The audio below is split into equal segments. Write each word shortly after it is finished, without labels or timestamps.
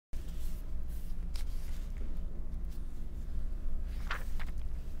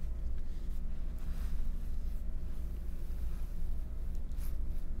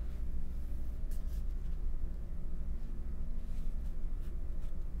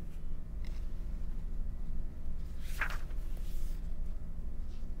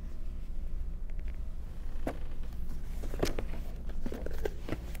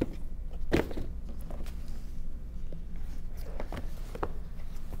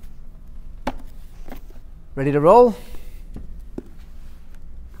Ready to roll?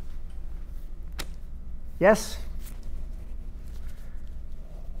 Yes?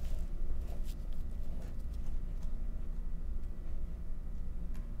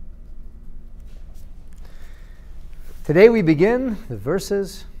 Today we begin the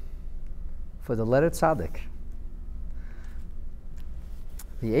verses for the letter Tzadik.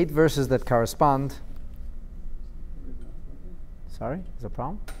 The 8 verses that correspond. Sorry, is there a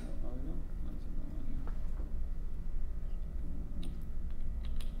problem?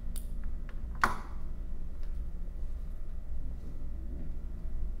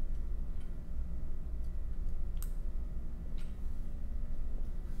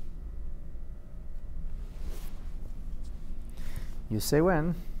 You say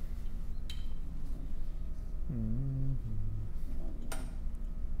when.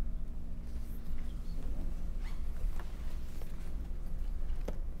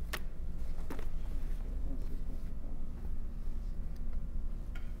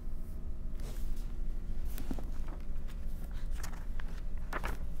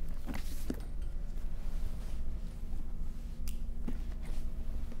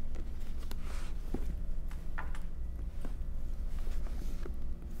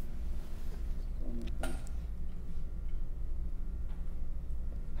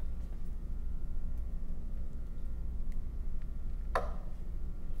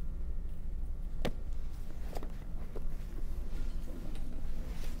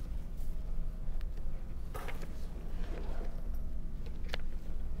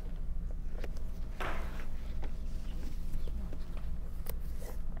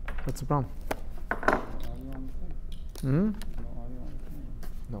 What's the problem?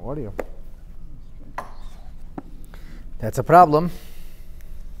 No audio. That's a problem.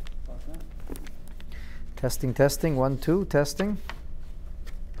 Testing, testing, 1, 2, testing.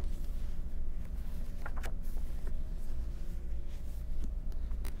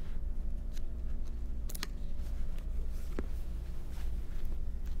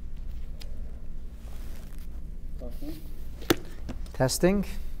 Testing.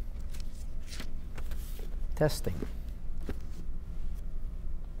 Testing.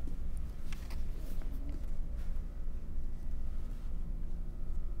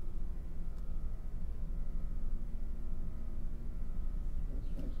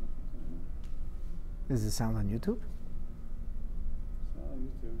 Is the sound on YouTube? It's not on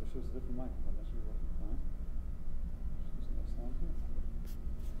YouTube. It shows a different mic. That should be working fine. There's no sound here.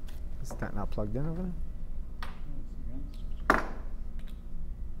 Is that not plugged in over there?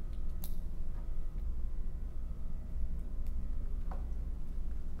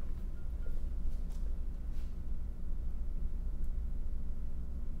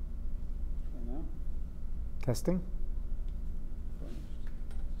 Testing.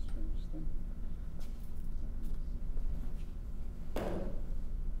 Strange thing.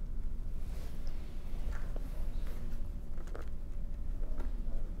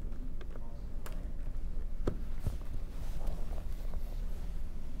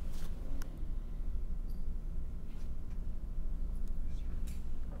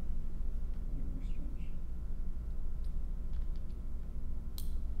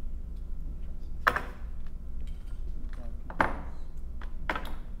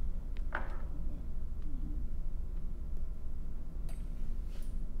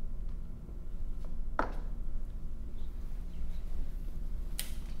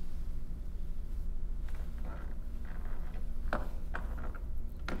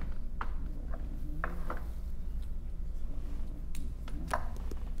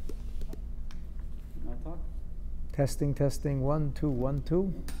 Testing, testing, 1, 2, 1,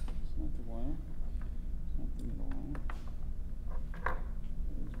 2. It's not the wire. It's not the middle wire.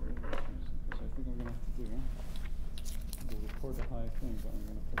 It is very, very strange. Because I think I'm going to have to do, we'll record the high thing, but I'm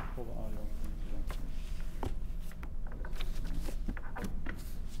going to pull the audio from the direction.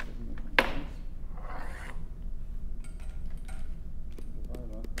 Doesn't make any sense.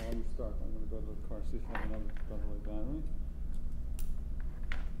 While you start, I'm going to go to the car, see if I have another double-A battery.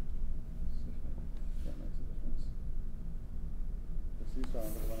 That makes a difference. I'm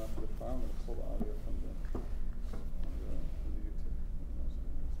going to run out to the car. I'm going to pull the audio from the YouTube.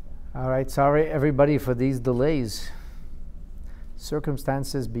 All right, sorry everybody for these delays.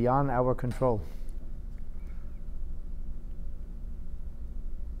 Circumstances beyond our control.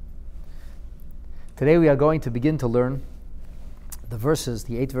 Today we are going to begin to learn the verses,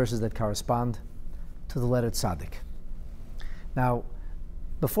 the 8 verses that correspond to the letter Tzadik. Now,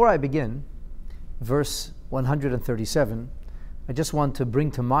 before I begin, verse 137, I just want to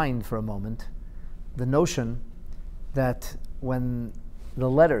bring to mind for a moment the notion that when the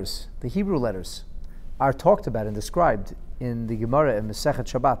letters, the Hebrew letters, are talked about and described in the Gemara in Masechet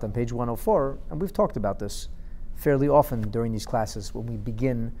Shabbat on page 104, and we've talked about this fairly often during these classes when we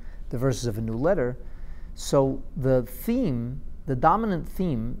begin the verses of a new letter. So the theme, the dominant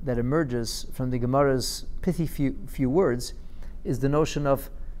theme that emerges from the Gemara's pithy few words is the notion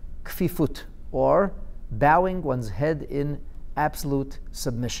of kfifut, or bowing one's head in absolute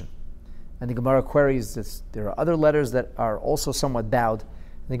submission. And the Gemara queries this. There are other letters that are also somewhat bowed.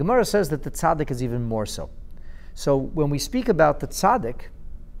 And the Gemara says that the tzaddik is even more so. So when we speak about the tzaddik,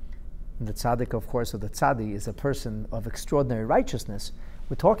 of course, or the tzaddi, is a person of extraordinary righteousness.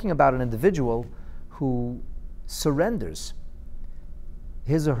 We're talking about an individual who surrenders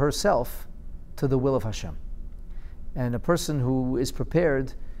his or herself to the will of Hashem, and a person who is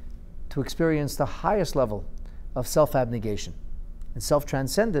prepared to experience the highest level of self-abnegation and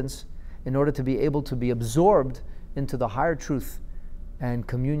self-transcendence in order to be able to be absorbed into the higher truth and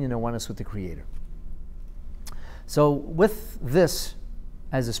communion and oneness with the Creator. So with this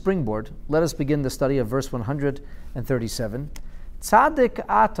as a springboard, let us begin the study of verse 137. Tzadik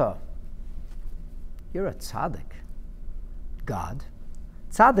ata. You're a tzaddik, God.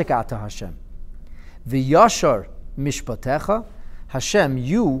 Tzadik ata Hashem. V'yashar mishpatecha. Hashem,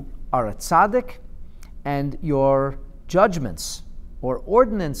 you are a tzaddik, and your judgments or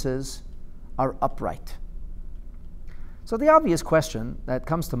ordinances are upright. So the obvious question that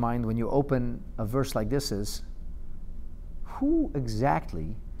comes to mind when you open a verse like this is, who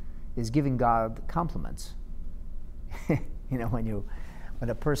exactly is giving God compliments? When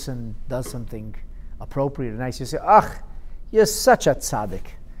a person does something appropriate and nice, you say, "Ach, you're such a tzaddik.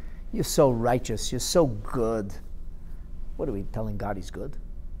 You're so righteous. You're so good." What are we telling God he's good?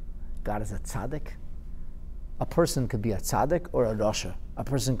 God is a tzaddik? A person could be a tzaddik or a rasha. A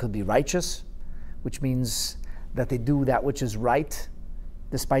person could be righteous, which means that they do that which is right,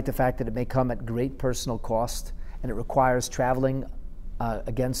 despite the fact that it may come at great personal cost, and it requires traveling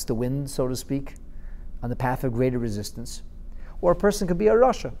against the wind, so to speak, on the path of greater resistance. Or a person could be a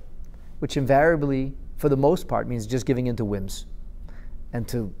rasha, which invariably, for the most part, means just giving into whims and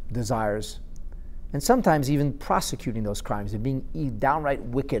to desires, and sometimes even prosecuting those crimes and being downright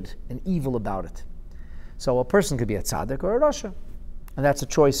wicked and evil about it. So a person could be a tzaddik or a rasha, and that's a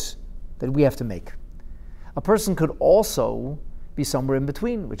choice that we have to make. A person could also be somewhere in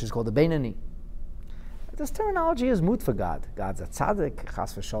between, which is called a beinani. This terminology is moot for God. God's a tzaddik,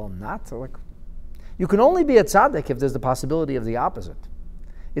 chas v'shalom not. You can only be a tzaddik if there's the possibility of the opposite.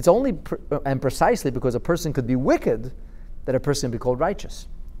 It's only and precisely because a person could be wicked that a person can be called righteous.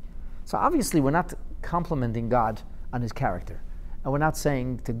 So obviously we're not complimenting God on his character. And we're not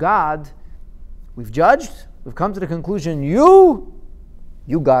saying to God, we've judged, we've come to the conclusion, you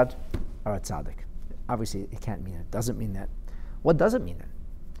God, are a tzaddik. Obviously it can't mean it. It doesn't mean that. What does it mean then?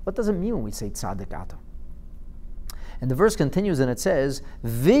 What does it mean when we say tzaddik ata? And the verse continues and it says,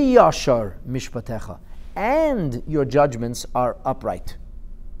 V'yashar mishpatecha, and your judgments are upright.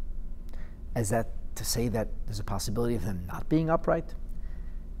 Is that to say that there's a possibility of them not being upright?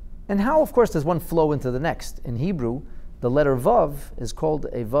 And how, of course, does one flow into the next? In Hebrew, the letter Vav is called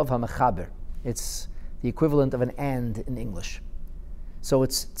a Vav HaMechaber. It's the equivalent of an and in English. So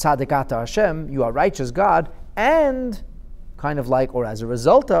it's Tzadik ata Hashem, you are righteous God, and kind of like, or as a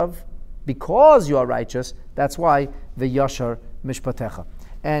result of, because you are righteous, that's why V'yashar mishpatecha.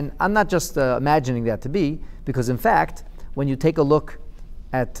 And I'm not just imagining that to be, because in fact, when you take a look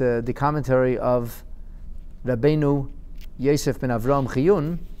at the commentary of Rabbeinu Yosef ben Avram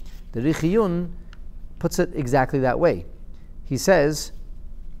Chiyun, the Richiyun puts it exactly that way. He says,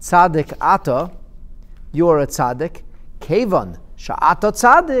 Tzadik ata, you are a tzaddik, kevan sha'ata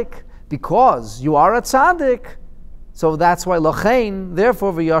tzaddik, because you are a tzaddik. So that's why lachein,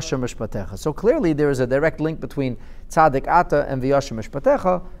 therefore v'yashar mishpatecha. So clearly there is a direct link between tzaddik ata and v'yashar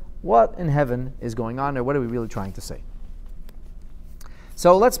mishpatecha. What in heaven is going on, or what are we really trying to say?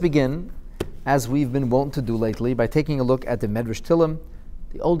 So let's begin, as we've been wont to do lately, by taking a look at the Medrash Tehillim,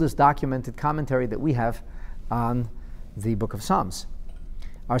 the oldest documented commentary that we have on the book of Psalms.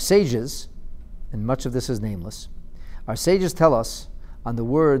 Our sages, and much of this is nameless, our sages tell us on the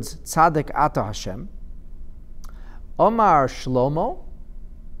words Tzadik ata Hashem, Omar Shlomo,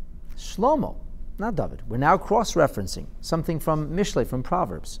 not David. We're now cross-referencing something from Mishlei, from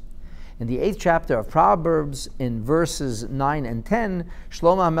Proverbs. In the 8th chapter of Proverbs, in verses 9 and 10,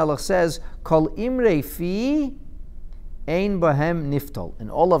 Shlomo HaMelech says, Kol imrei fi ein bahem niftol.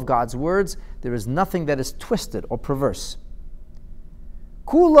 In all of God's words, there is nothing that is twisted or perverse.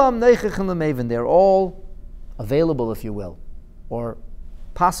 Kulam neichechem l'meven. They're all available, if you will, or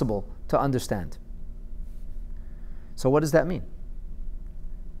possible to understand. So what does that mean?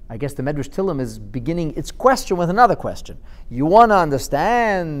 I guess the Medrash Tehillim is beginning its question with another question. You want to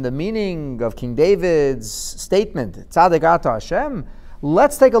understand the meaning of King David's statement, Tzadik Ata Hashem?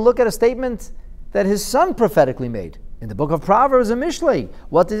 Let's take a look at a statement that his son prophetically made in the book of Proverbs and Mishlei.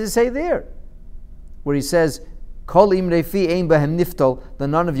 What does he say there? Where he says, Kol imrei fi ein behem niftal, that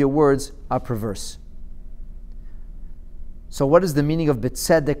none of your words are perverse. So what is the meaning of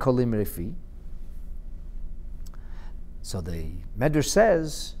B'tzedek Kol imrei fi? So the Medrash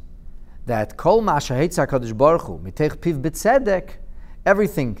says that Kol ma sheheitzah HaKadosh Baruch Hu miteich piv b'tzedek,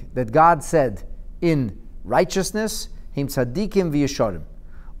 everything that God said in righteousness, him tzadikim v'yesharim.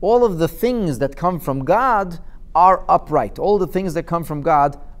 All of the things that come from God are upright. All the things that come from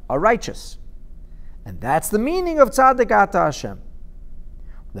God are righteous. And that's the meaning of Tzadik Ata Hashem.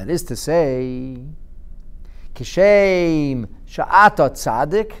 That is to say, Kishem Sha'ata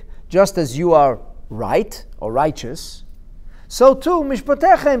Tzadik, just as you are right or righteous, so too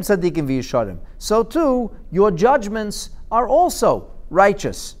Mishpatechem Tzadikim V'Yesharim. So too your judgments are also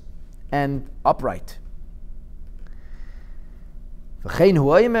righteous and upright.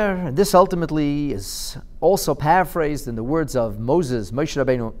 And this ultimately is also paraphrased in the words of Moses, Moshe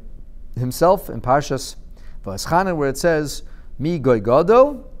Rabbeinu himself in Parshas Va'eschanan, where it says, Mi goy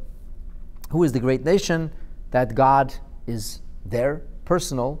godo, who is the great nation, that God is their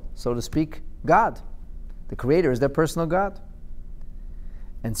personal, so to speak, God. The Creator is their personal God.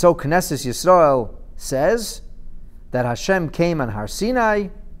 And so Knesset Yisrael says that Hashem came on Har Sinai,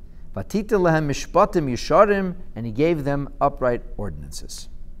 Vatitel lehem mishpatim yisharim, and He gave them upright ordinances.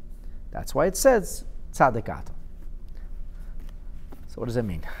 That's why it says Tzadik Ata. So what does that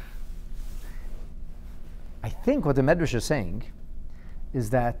mean? I think what the Medrash is saying is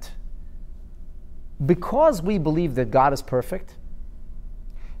that because we believe that God is perfect,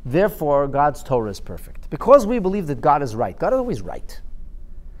 therefore God's Torah is perfect. Because we believe that God is right. God is always right.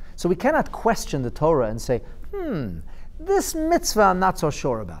 So we cannot question the Torah and say, this mitzvah I'm not so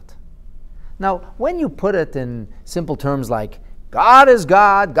sure about. Now, when you put it in simple terms like, God is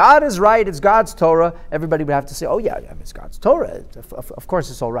God, God is right, it's God's Torah, everybody would have to say, oh yeah, it's God's Torah, of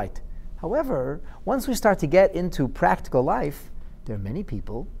course it's all right. However, once we start to get into practical life, there are many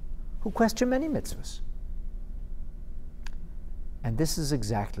people who question many mitzvahs. And this is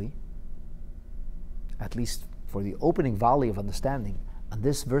exactly, at least for the opening volley of understanding, on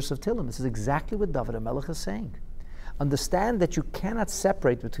this verse of Tehillim, this is exactly what David HaMelech is saying. Understand that you cannot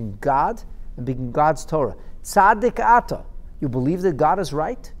separate between God and being God's Torah. Tzadik Ata. You believe that God is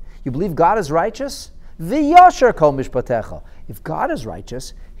right? You believe God is righteous? V'yasher kol mishpatecha. If God is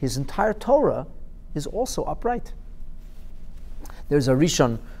righteous, His entire Torah is also upright. There's a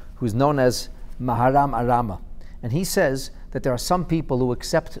Rishon who's known as Maharam Arama, and he says that there are some people who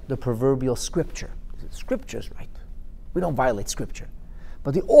accept the proverbial scripture. Scripture is right. We don't violate scripture.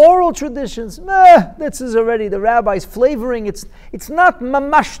 But the oral traditions, this is already the rabbis flavoring. It's not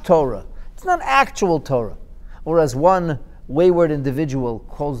mamash Torah. It's not actual Torah. Or as one wayward individual,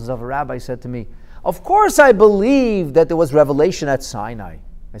 calls himself a rabbi, said to me, of course I believe that there was revelation at Sinai.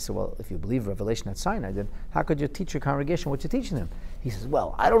 I said, well, if you believe revelation at Sinai, then how could you teach your congregation what you're teaching them? He says,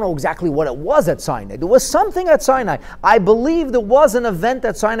 well, I don't know exactly what it was at Sinai. There was something at Sinai. I believe there was an event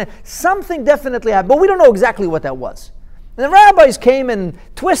at Sinai. Something definitely happened, but we don't know exactly what that was. And the rabbis came and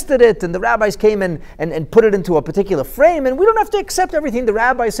twisted it, and the rabbis came and put it into a particular frame, and we don't have to accept everything the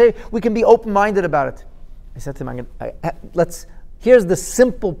rabbis say. We can be open-minded about it. I said to him, here's the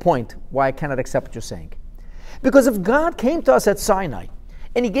simple point why I cannot accept what you're saying. Because if God came to us at Sinai,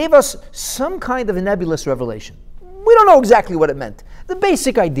 and He gave us some kind of a nebulous revelation, we don't know exactly what it meant, the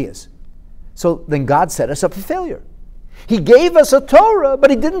basic ideas. So then God set us up for failure. He gave us a Torah, but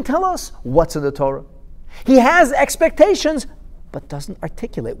He didn't tell us what's in the Torah. He has expectations, but doesn't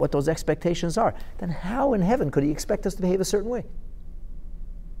articulate what those expectations are. Then how in heaven could He expect us to behave a certain way?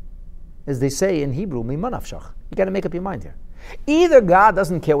 As they say in Hebrew, mimanafshach. You got to make up your mind here. Either God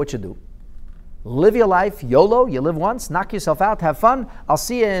doesn't care what you do. Live your life, YOLO, you live once, knock yourself out, have fun, I'll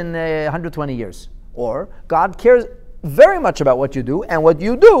see you in 120 years. Or God cares very much about what you do, and what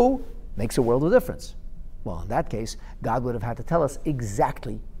you do makes a world of difference. Well, in that case, God would have had to tell us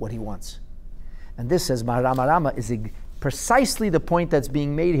exactly what He wants. And this, says Maharam Arama, is precisely the point that's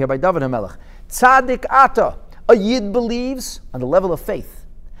being made here by David HaMelech. Tzadik Ata. A Yid believes, on the level of faith,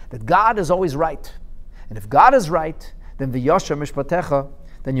 that God is always right. And if God is right, then v'yasher mishpatecha,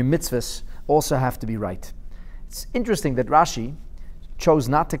 then your mitzvahs also have to be right. It's interesting that Rashi chose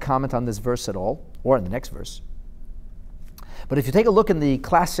not to comment on this verse at all, or in the next verse. But if you take a look in the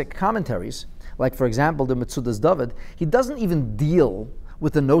classic commentaries, like for example the Metzudas David, he doesn't even deal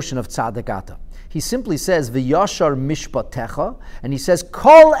with the notion of tzaddik. He simply says, V'yashar mishpatecha, and he says,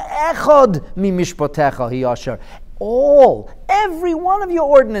 Kol echad mi mishpatecha hiyashar. Every one of your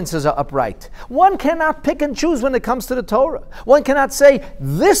ordinances are upright. One cannot pick and choose when it comes to the Torah. One cannot say,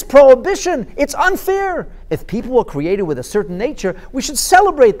 this prohibition, it's unfair. If people were created with a certain nature, we should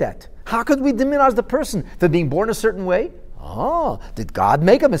celebrate that. How could we diminish the person for being born a certain way? Did God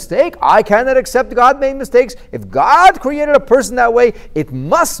make a mistake? I cannot accept God made mistakes. If God created a person that way, it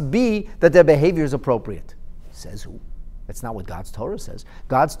must be that their behavior is appropriate. Says who? That's not what God's Torah says.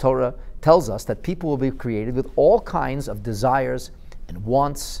 God's Torah tells us that people will be created with all kinds of desires and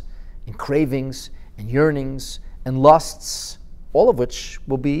wants and cravings and yearnings and lusts, all of which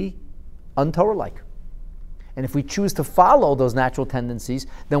will be un-Torah-like. And if we choose to follow those natural tendencies,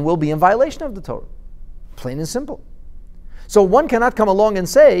 then we'll be in violation of the Torah. Plain and simple. So one cannot come along and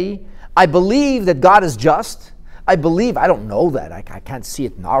say, I believe that God is just. I don't know that. I can't see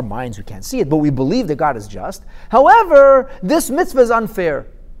it in our minds. We can't see it. But we believe that God is just. However, this mitzvah is unfair.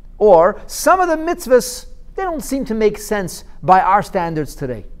 Or some of the mitzvahs, they don't seem to make sense by our standards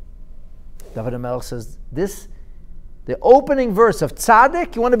today. David HaMelech says, the opening verse of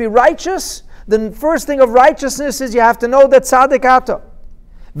Tzadik, you want to be righteous? The first thing of righteousness is you have to know that Tzadik ata.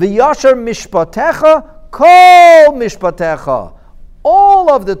 V'yashar mishpatecha, kol mishpatecha.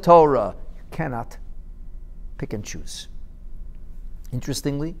 All of the Torah, you cannot pick and choose.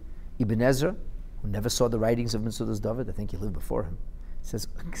 Interestingly, Ibn Ezra, who never saw the writings of Metzudas David, I think he lived before him, says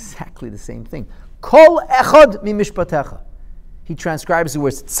exactly the same thing. Kol echad mi mishpatecha. He transcribes the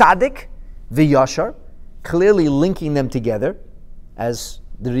words tzaddik v'yashar, clearly linking them together, as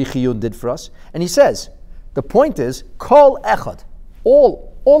the Richiyun did for us. And he says, the point is, kol echad,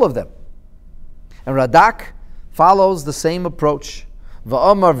 all of them. And Radak follows the same approach.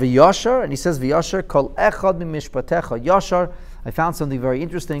 Va'amar v'yashar, and he says v'yashar kol echad mi mishpatecha yashar. I found something very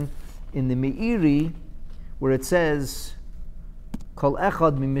interesting in the Meiri, where it says kol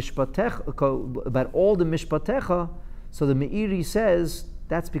echad mi mishpatecha, about all the mishpatecha. So the Meiri says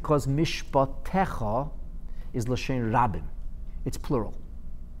that's because mishpatecha is l'shen rabim. It's plural.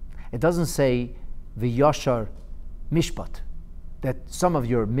 It doesn't say v'yashar mishpat, that some of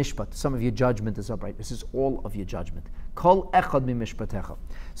your mishpat, some of your judgment is upright. This is all of your judgment. Kol echad mi mishpatecha.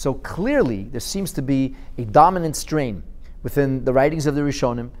 So clearly, there seems to be a dominant strain within the writings of the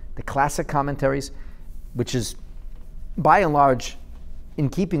Rishonim, the classic commentaries, which is by and large in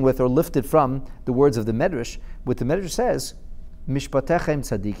keeping with or lifted from the words of the Medrash. What the Medrash says, mishpatechem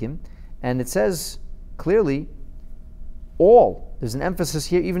tzadikim, and it says clearly, all. There's an emphasis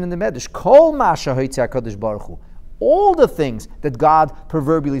here even in the Medrash. Kol masha hoitzeh HaKadosh Baruch Hu. All the things that God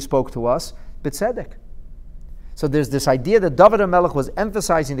proverbially spoke to us, b'tzedek. So there's this idea that David HaMelech was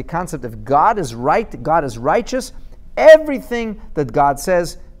emphasizing the concept of God is right, God is righteous. Everything that God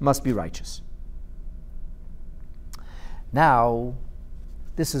says must be righteous. Now,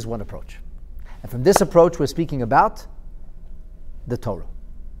 this is one approach. And from this approach, we're speaking about the Torah.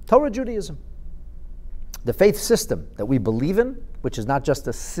 Torah Judaism. The faith system that we believe in, which is not just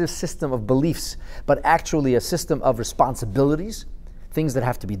a system of beliefs, but actually a system of responsibilities, things that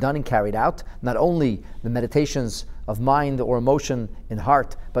have to be done and carried out, not only the meditations of mind or emotion in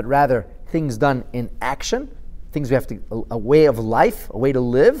heart, but rather things done in action, things we have to, a way of life, a way to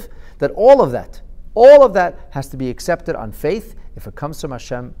live, that all of that has to be accepted on faith. If it comes from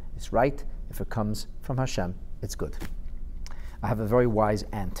Hashem, it's right. If it comes from Hashem, it's good. I have a very wise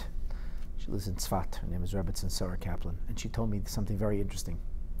aunt. She lives in Tzfat. Her name is Rebbetzin Sarah Kaplan. And she told me something very interesting.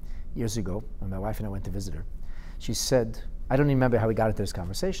 Years ago, when my wife and I went to visit her, she said, I don't even remember how we got into this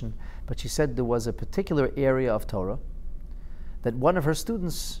conversation, but she said there was a particular area of Torah that one of her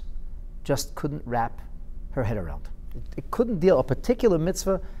students just couldn't wrap her head around. It couldn't deal, a particular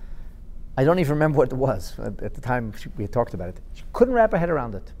mitzvah, I don't even remember what it was. At the time we had talked about it. She couldn't wrap her head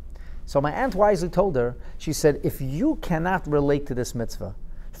around it. So my aunt wisely told her, she said, if you cannot relate to this mitzvah,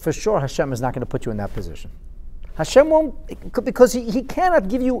 for sure Hashem is not going to put you in that position. Hashem won't, because he cannot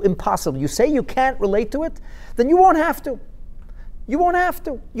give you impossible. You say you can't relate to it, then you won't have to. You won't have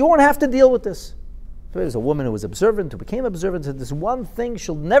to. You won't have to deal with this. So there's a woman who was observant, who became observant, said this one thing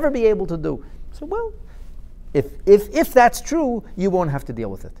she'll never be able to do. So well, if that's true, you won't have to deal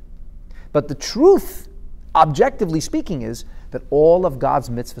with it. But the truth, objectively speaking, is that all of God's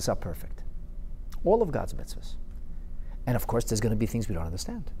mitzvahs are perfect. All of God's mitzvahs. And of course, there's going to be things we don't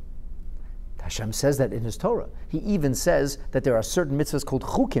understand. Hashem says that in His Torah. He even says that there are certain mitzvahs called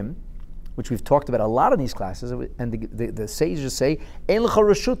chukim, which we've talked about a lot in these classes, and the sages say, "Ein lecha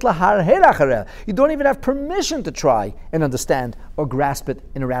reshut laharher achareh." You don't even have permission to try and understand or grasp it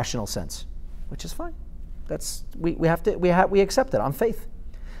in a rational sense, which is fine. We accept it on faith.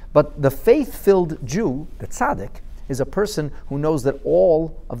 But the faith-filled Jew, the tzaddik, is a person who knows that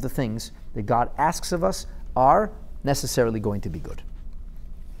all of the things that God asks of us are necessarily going to be good,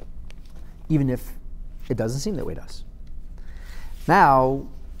 even if it doesn't seem that way to us. Now,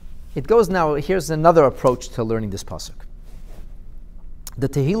 here's another approach to learning this pasuk. The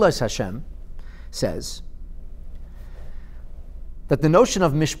Tehillim Hashem says that the notion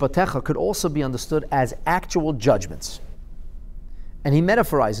of mishpatecha could also be understood as actual judgments. And he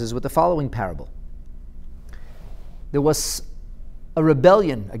metaphorizes with the following parable. There was a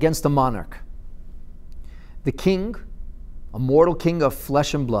rebellion against a monarch. The king, a mortal king of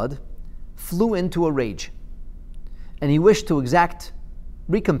flesh and blood, flew into a rage, and he wished to exact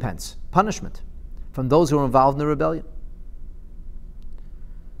recompense, punishment, from those who were involved in the rebellion.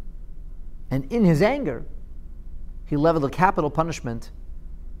 And in his anger, he leveled a capital punishment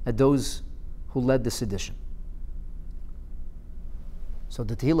at those who led the sedition. So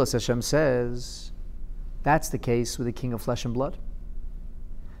the Tehillim Hashem says, that's the case with the king of flesh and blood.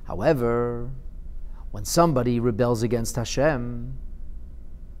 However, when somebody rebels against Hashem,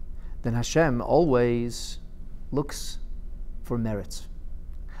 then Hashem always looks for merits,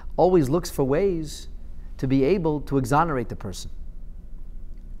 always looks for ways to be able to exonerate the person.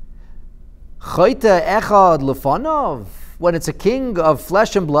 Choyte echad lefanov. When it's a king of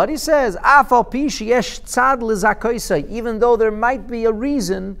flesh and blood, he says, Afal pi sheyesh tzad lezakoisai, even though there might be a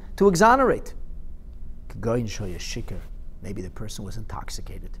reason to exonerate. Maybe the person was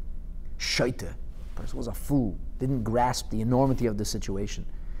intoxicated. Shoite, the person was a fool, didn't grasp the enormity of the situation,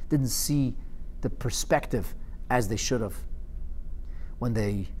 didn't see the perspective as they should have when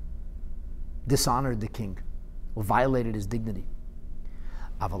they dishonored the king or violated his dignity.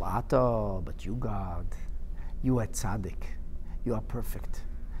 Aval ata, but you, God, you are tzaddik, you are perfect,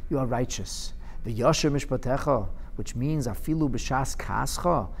 you are righteous. V'yasher mishpatecha, which means afilu b'shas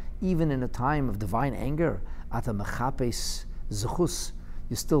kascha, even in a time of divine anger, ata mechapes zechus,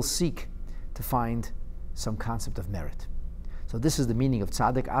 you still seek to find some concept of merit. So this is the meaning of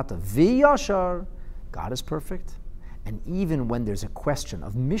tzaddik ata. V'yashar, God is perfect, and even when there's a question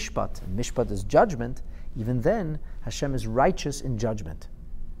of mishpat, and mishpat is judgment, even then Hashem is righteous in judgment.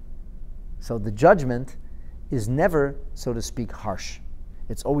 So the judgment is never, so to speak, harsh.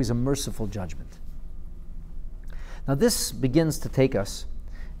 It's always a merciful judgment. Now this begins to take us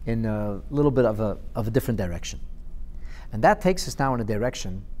in a little bit of a different direction. And that takes us now in a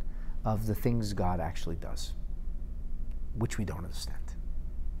direction of the things God actually does, which we don't understand.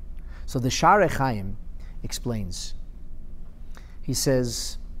 So the Sharei Chaim explains. He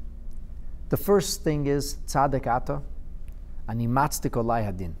says, the first thing is, tzaddik ata, ani matzdik olai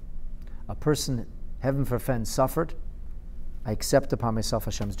hadin. A person, heaven forfend, suffered, I accept upon myself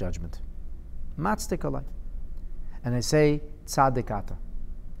Hashem's judgment. Matzdik olai. And I say, tzaddik ata.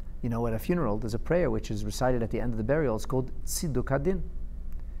 You know, at a funeral, there's a prayer which is recited at the end of the burial. It's called tziduk hadin.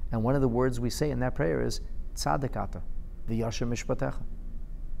 And one of the words we say in that prayer is, tzaddik ata, v'yasher mishpatecha.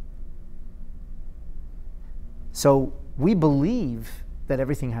 So we believe that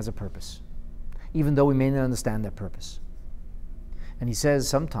everything has a purpose, even though we may not understand that purpose. And he says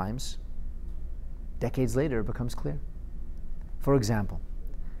sometimes, decades later, it becomes clear. For example,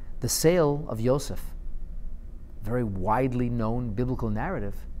 the sale of Yosef, very widely known biblical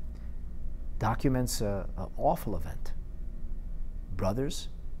narrative, documents an awful event. Brothers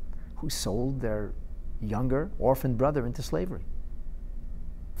who sold their younger orphaned brother into slavery.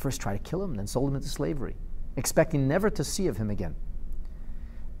 First tried to kill him, then sold him into slavery, expecting never to see of him again.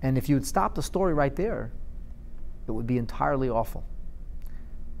 And if you would stop the story right there, it would be entirely awful.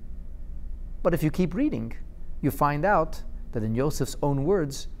 But if you keep reading, you find out that in Yosef's own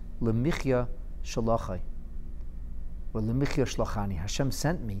words, Lemichya shalachai, or Lemichya shlachani, Hashem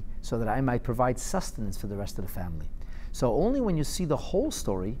sent me so that I might provide sustenance for the rest of the family. So only when you see the whole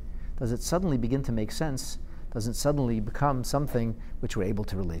story does it suddenly begin to make sense, does it suddenly become something which we're able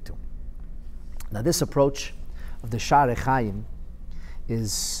to relate to. Now this approach of the Sharei Chaim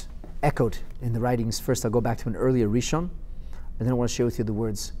is echoed in the writings. First I'll go back to an earlier Rishon, and then I want to share with you the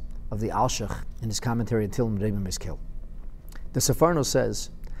words of the Alshach in his commentary on Tehillim Rebbe Mizkel. The Sefarno says,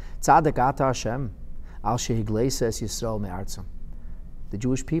 Tzaddik ata Hashem, al shehigleisa es Yisrael me'artzam. The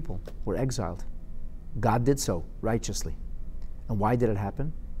Jewish people were exiled. God did so righteously. And why did it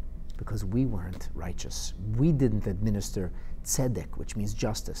happen? Because we weren't righteous. We didn't administer tzedek, which means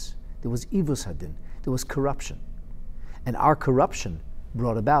justice. There was ivus hadin. There was corruption. And our corruption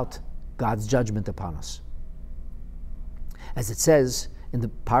brought about God's judgment upon us. As it says in the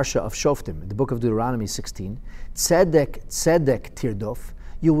Parsha of Shoftim, in the book of Deuteronomy 16, tzedek, tzedek tirdof,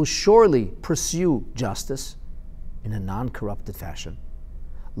 you will surely pursue justice in a non-corrupted fashion.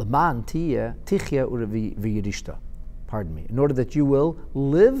 Leman tichya v'yirishta. Pardon me. In order that you will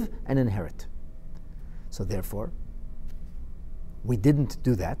live and inherit. So therefore, we didn't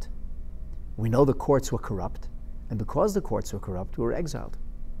do that. We know the courts were corrupt. And because the courts were corrupt, we were exiled.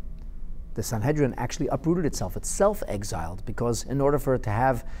 The Sanhedrin actually uprooted itself. It's self-exiled because in order for it to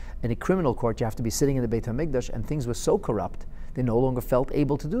have in a criminal court, you have to be sitting in the Beit HaMikdash, and things were so corrupt, they no longer felt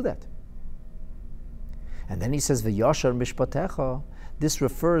able to do that. And then he says, V'yashar mishpatecha. This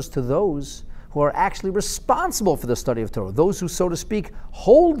refers to those who are actually responsible for the study of Torah. Those who, so to speak,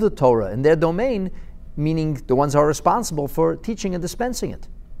 hold the Torah in their domain, meaning the ones who are responsible for teaching and dispensing it.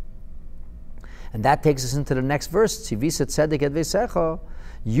 And that takes us into the next verse. Tzivisa tzedek et veisecha.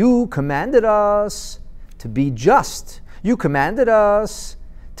 You commanded us to be just. You commanded us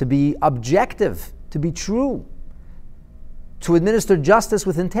to be objective, to be true, to administer justice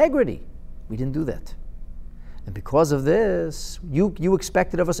with integrity. We didn't do that. And because of this, you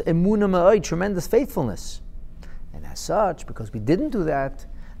expected of us emunah ma'od, tremendous faithfulness. And as such, because we didn't do that,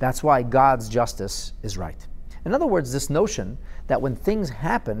 that's why God's justice is right. In other words, this notion that when things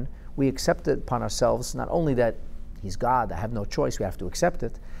happen, we accept it upon ourselves, not only that He's God, I have no choice, we have to accept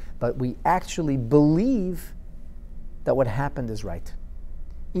it, but we actually believe that what happened is right.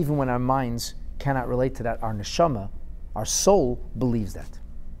 Even when our minds cannot relate to that, our neshama, our soul, believes that.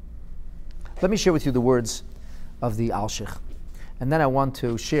 Let me share with you the words of the Alshich, and then I want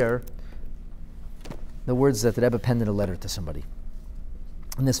to share the words that the Rebbe penned in a letter to somebody,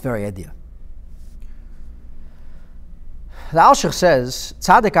 in this very idea. The Alshich says,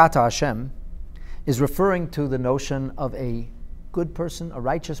 Tzadik ata Hashem is referring to the notion of a good person, a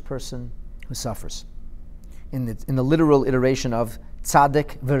righteous person who suffers. In the literal iteration of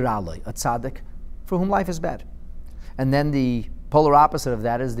Tzadik v'raloi, a Tzadik for whom life is bad. And then the polar opposite of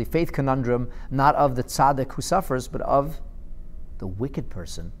that is the faith conundrum, not of the Tzadik who suffers, but of the wicked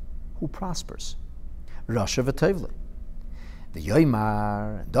person who prospers. Rasha v'tovli. The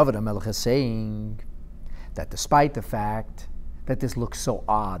Yoimar, David HaMelech is saying that despite the fact that this looks so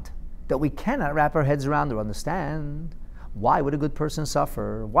odd, that we cannot wrap our heads around or understand, why would a good person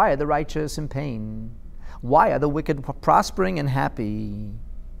suffer? Why are the righteous in pain? Why are the wicked prospering and happy?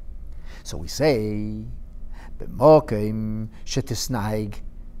 So we say,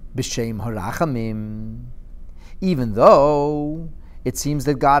 even though it seems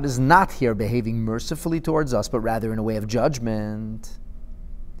that God is not here behaving mercifully towards us, but rather in a way of judgment.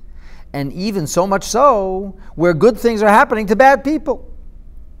 And even so much so, where good things are happening to bad people.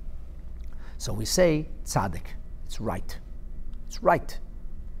 So we say, tzaddik, it's right. It's right.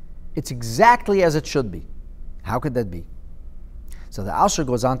 It's exactly as it should be. How could that be? So the Alshich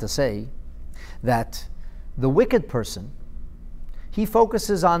goes on to say that the wicked person, he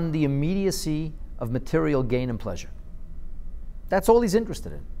focuses on the immediacy of material gain and pleasure. That's all he's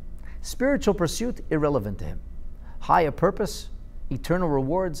interested in. Spiritual pursuit, irrelevant to him. Higher purpose, eternal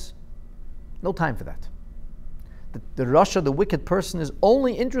rewards, no time for that. The Rasha, the wicked person, is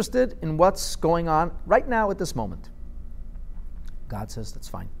only interested in what's going on right now at this moment. God says, that's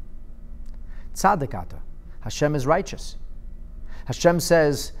fine. Tzadik ata. Hashem is righteous. Hashem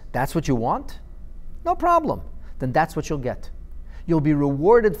says, that's what you want? No problem. Then that's what you'll get. You'll be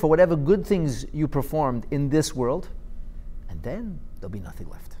rewarded for whatever good things you performed in this world, and then there'll be nothing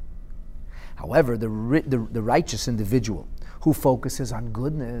left. However, the righteous individual who focuses on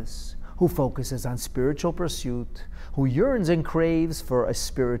goodness, who focuses on spiritual pursuit, who yearns and craves for a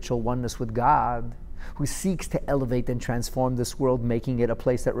spiritual oneness with God, who seeks to elevate and transform this world, making it a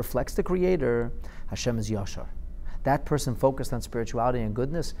place that reflects the Creator, Hashem is Yashar. That person focused on spirituality and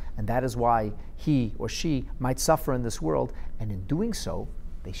goodness, and that is why he or she might suffer in this world, and in doing so,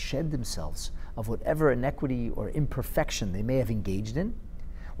 they shed themselves of whatever inequity or imperfection they may have engaged in,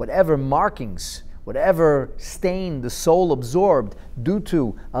 whatever markings, whatever stain the soul absorbed due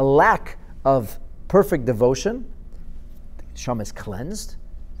to a lack of perfect devotion. Hashem is cleansed,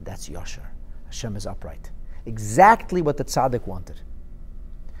 and that's Yashar. Hashem is upright. Exactly what the tzaddik wanted.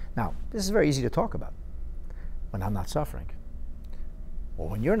 Now, this is very easy to talk about when I'm not suffering, or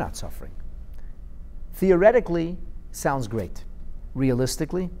when you're not suffering. Theoretically, it sounds great.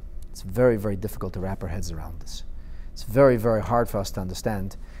 Realistically, it's very, very difficult to wrap our heads around this. It's very, very hard for us to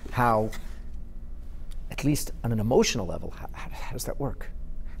understand how, at least on an emotional level, how does that work?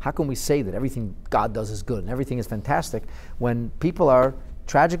 How can we say that everything God does is good and everything is fantastic when people are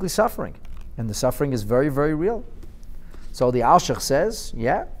tragically suffering? And the suffering is very, very real. So the Alshich says,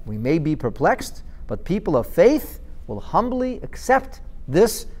 yeah, we may be perplexed, but people of faith will humbly accept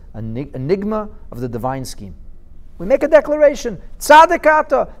this enigma of the divine scheme. We make a declaration, Tzadik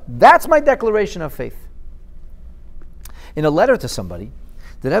ata, that's my declaration of faith. In a letter to somebody,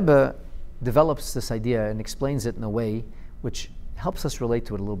 The Rebbe develops this idea and explains it in a way which helps us relate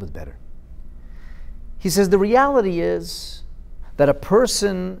to it a little bit better. He says the reality is that a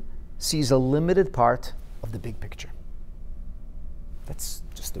person sees a limited part of the big picture. That's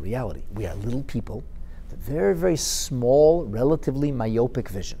just the reality. We are little people with very, very small, relatively myopic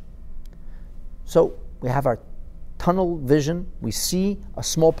vision. So we have our tunnel vision. We see a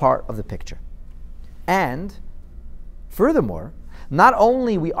small part of the picture. And furthermore, not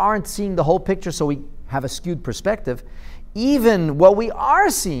only we aren't seeing the whole picture, so we have a skewed perspective, even what we are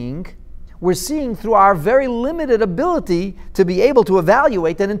seeing, we're seeing through our very limited ability to be able to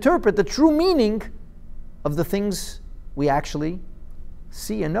evaluate and interpret the true meaning of the things we actually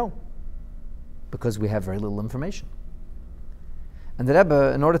see and know, because we have very little information. And the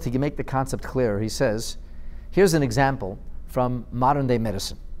Rebbe, in order to make the concept clear, he says, here's an example from modern day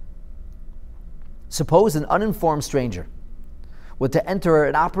medicine. Suppose an uninformed stranger were to enter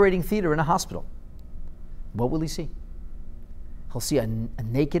an operating theater in a hospital. What will he see? He'll see a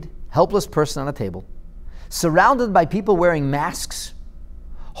naked, helpless person on a table, surrounded by people wearing masks,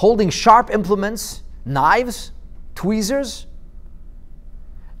 holding sharp implements, knives, tweezers,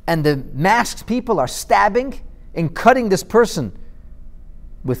 and the masked people are stabbing and cutting this person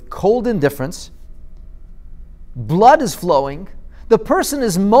with cold indifference. Blood is flowing. The person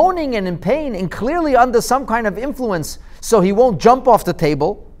is moaning and in pain and clearly under some kind of influence, so he won't jump off the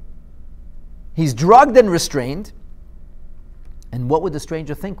table. He's drugged and restrained. And what would the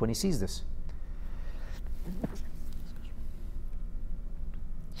stranger think when he sees this?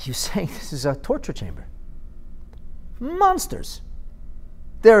 You say this is a torture chamber. Monsters.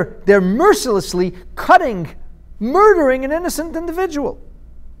 They're mercilessly cutting, murdering an innocent individual.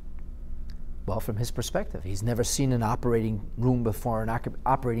 Well, from his perspective, he's never seen an operating room before, an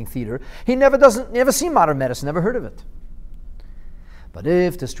operating theater. He never seen modern medicine, never heard of it. But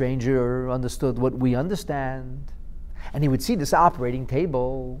if the stranger understood what we understand, and he would see this operating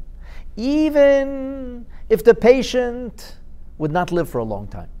table, even if the patient would not live for a long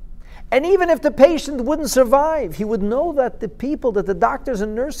time, and even if the patient wouldn't survive, he would know that the people, that the doctors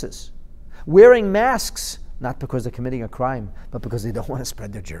and nurses, wearing masks, not because they're committing a crime, but because they don't want to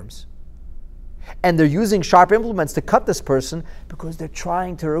spread their germs. And they're using sharp implements to cut this person because they're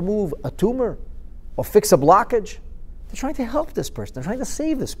trying to remove a tumor or fix a blockage. They're trying to help this person. They're trying to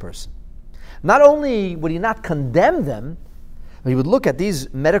save this person. Not only would he not condemn them, but he would look at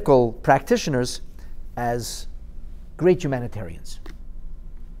these medical practitioners as great humanitarians.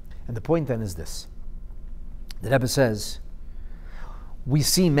 And the point then is this. The Rebbe says, we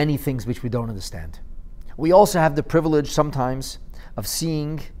see many things which we don't understand. We also have the privilege sometimes of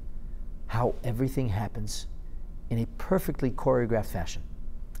seeing how everything happens in a perfectly choreographed fashion.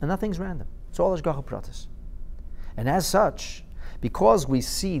 And nothing's random. It's all hashgacha pratis. And as such, because we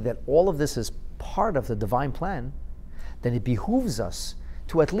see that all of this is part of the divine plan, then it behooves us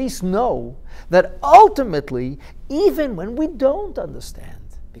to at least know that ultimately, even when we don't understand,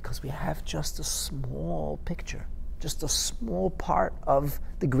 because we have just a small picture, just a small part of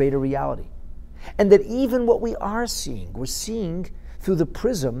the greater reality, and that even what we are seeing, we're seeing through the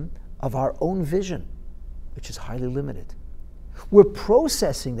prism of our own vision, which is highly limited. We're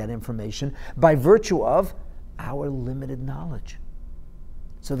processing that information by virtue of our limited knowledge.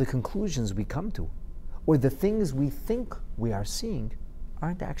 So the conclusions we come to, or the things we think we are seeing,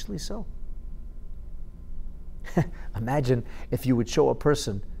 aren't actually so. Imagine if you would show a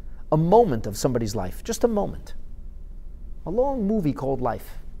person a moment of somebody's life, just a moment. A long movie called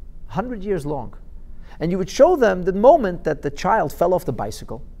Life, 100 years long. And you would show them the moment that the child fell off the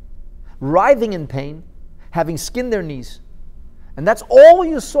bicycle, writhing in pain, having skinned their knees. And that's all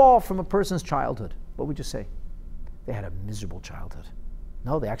you saw from a person's childhood. What would you say? They had a miserable childhood.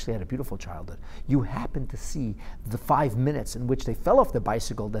 No, they actually had a beautiful childhood. You happened to see the 5 minutes in which they fell off the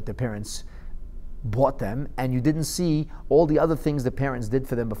bicycle that their parents bought them, and you didn't see all the other things the parents did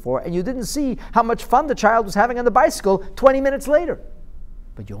for them before, and you didn't see how much fun the child was having on the bicycle 20 minutes later.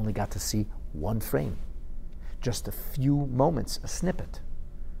 But you only got to see one frame, just a few moments, a snippet.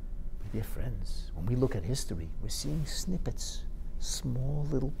 My dear friends, when we look at history, we're seeing snippets, small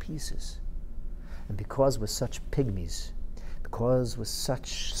little pieces. And because we're such pygmies, because we're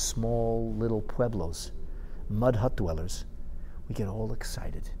such small little pueblos, mud hut dwellers, we get all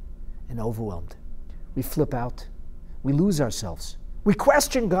excited and overwhelmed. We flip out. We lose ourselves. We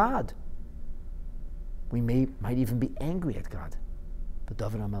question God. We might even be angry at God. But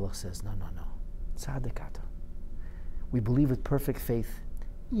David HaMelech says, no. Tzadik ata. We believe with perfect faith,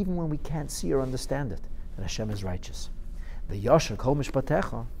 even when we can't see or understand it, that Hashem is righteous. The Yashar Kol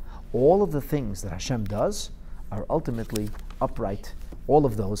Mishpatecha, all of the things that Hashem does are ultimately upright All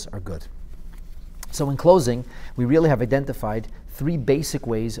of those are good. So in closing, we really have identified three basic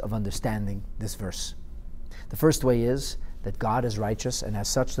ways of understanding this verse. The first way is that God is righteous, and as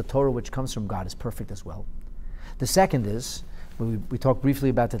such, the Torah which comes from God is perfect as well. The second is, we talked briefly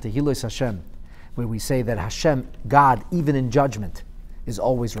about the Tehillim Hashem, where we say that Hashem, God, even in judgment, is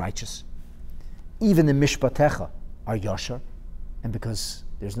always righteous. Even in Mishpatecha are Yashar, and because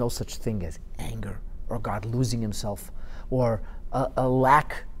there's no such thing as anger, or God losing himself, or a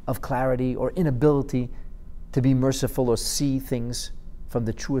lack of clarity, or inability to be merciful or see things from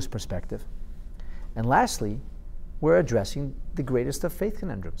the truest perspective. And lastly, we're addressing the greatest of faith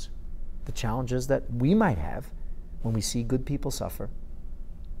conundrums, the challenges that we might have when we see good people suffer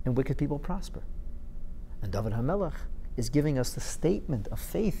and wicked people prosper. And David HaMelech is giving us the statement of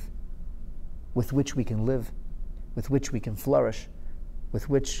faith with which we can live, with which we can flourish, with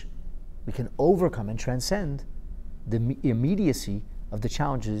which we can overcome and transcend the immediacy of the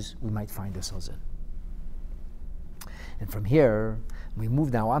challenges we might find ourselves in. And from here, we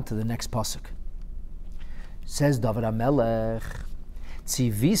move now on to the next pasuk. Says David HaMelech,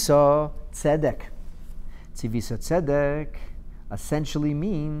 Tzivisa Tzedek. Tzivisa Tzedek essentially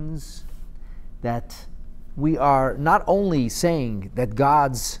means that we are not only saying that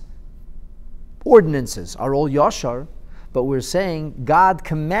God's ordinances are all Yashar, but we're saying God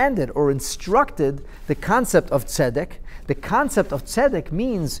commanded or instructed the concept of Tzedek. The concept of Tzedek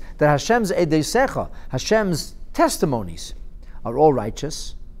means that Hashem's Edeisecha, Hashem's testimonies, are all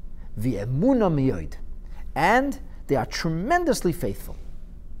righteous, v'emuna miyoid, and they are tremendously faithful.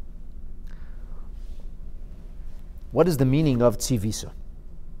 What is the meaning of Tzivisa?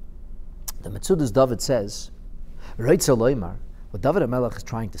 The Metzudas David says, Reitza loymar, what David HaMelech is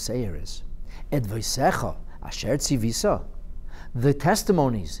trying to say here is, Edveisecha asher tzivisa, the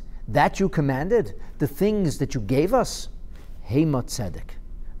testimonies that you commanded, the things that you gave us, heima tzedek,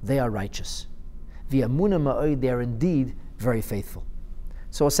 they are righteous. V'amuna ma'od, they are indeed very faithful.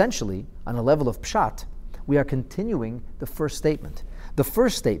 So essentially, on a level of pshat, we are continuing the first statement. The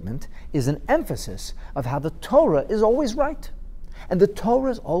first statement is an emphasis of how the Torah is always right, and the Torah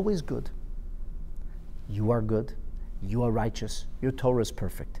is always good. You are good, you are righteous, your Torah is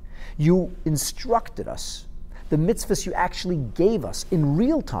perfect. You instructed us. The mitzvahs you actually gave us in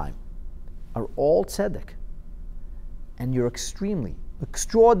real time are all tzedek. And you're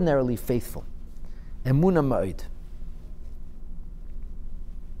extraordinarily faithful. Emuna ma'od.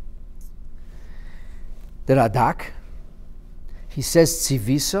 The Radak, he says,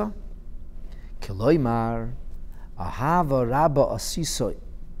 Tzivisa, Keloimar, Ahava Rabba Asiso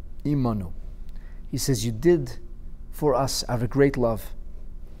Imanu. He says, you did for us out of great love.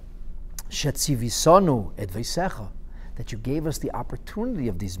 Shetzivisonu edveisecha, that you gave us the opportunity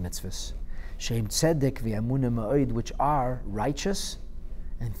of these mitzvahs, Shem tzedek v'amuna ma'od, which are righteous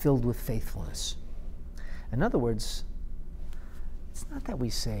and filled with faithfulness. In other words, it's not that we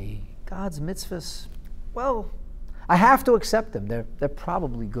say God's mitzvahs, well, I have to accept them. They're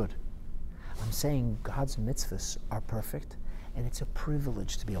probably good. I'm saying God's mitzvahs are perfect, and it's a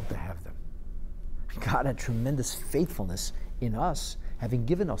privilege to be able to have them. God had tremendous faithfulness in us, having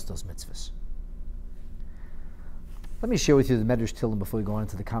given us those mitzvahs. Let me share with you the Medrash Tehillim before we go on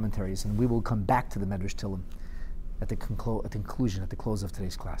into the commentaries, and we will come back to the Medrash Tehillim at the conclusion, at the close of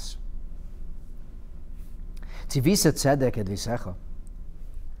today's class. Tivisa tzedek edvisecha.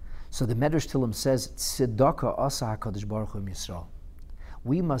 So the Medrash Tehillim says, Tzedaka asa HaKadosh Baruch Hu Yisrael.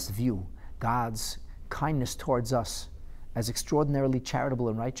 We must view God's kindness towards us as extraordinarily charitable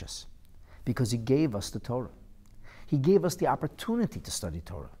and righteous, because He gave us the Torah. He gave us the opportunity to study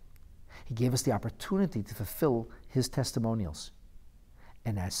Torah. He gave us the opportunity to fulfill His testimonials.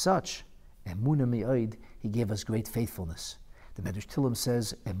 And as such, Emunah mi'od, He gave us great faithfulness. The Medrash Tehillim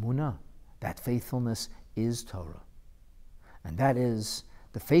says, Emunah, that faithfulness is Torah. And that is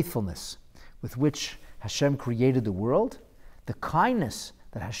the faithfulness with which Hashem created the world, the kindness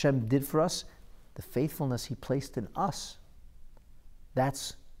that Hashem did for us, the faithfulness He placed in us.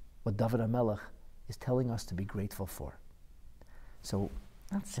 That's what David HaMelech is telling us to be grateful for. So,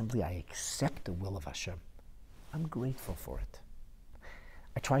 not simply I accept the will of Hashem, I'm grateful for it.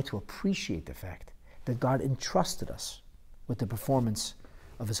 I try to appreciate the fact that God entrusted us with the performance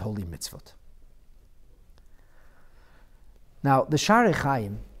of His holy mitzvot. Now, the Sharei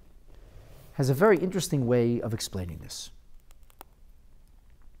Chaim has a very interesting way of explaining this.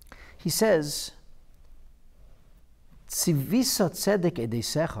 He says, Tzivisa tzedek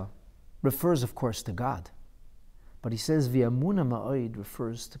edeisecha refers, of course, to God. But he says, V'amuna ma'od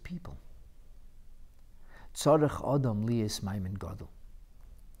refers to people. Tzarech adam liyis maimin gadol.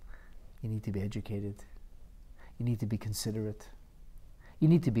 You need to be educated. You need to be considerate. You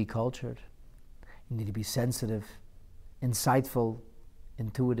need to be cultured. You need to be sensitive, insightful,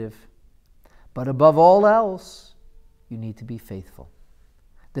 intuitive. But above all else, you need to be faithful.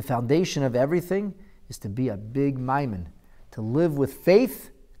 The foundation of everything is to be a big maimon, to live with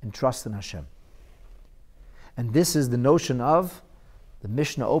faith and trust in Hashem. And this is the notion of, the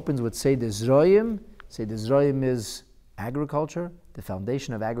Mishnah opens with Seder Zroyim. Seder Zroyim is agriculture. The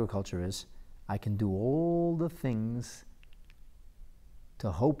foundation of agriculture is, I can do all the things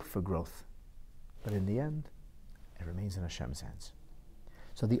to hope for growth. But in the end, it remains in Hashem's hands.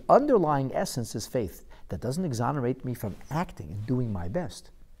 So the underlying essence is faith. That doesn't exonerate me from acting and doing my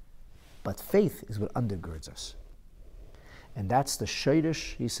best. But faith is what undergirds us. And that's the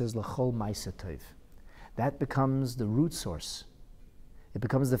shayrish, he says, l'chol ma'aseh tov. That becomes the root source. It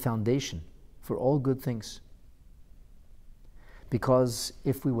becomes the foundation for all good things. Because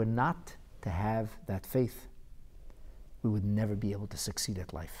if we were not to have that faith, we would never be able to succeed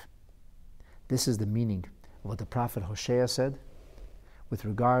at life. This is the meaning of what the prophet Hosea said with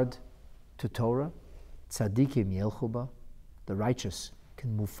regard to Torah. Tzadikim yelchu ba, the righteous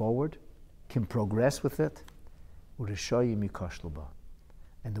can move forward, can progress with it, u'reshoyim yikoshlu ba,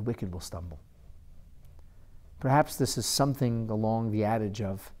 and the wicked will stumble. Perhaps this is something along the adage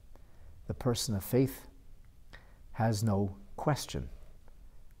of the person of faith has no question,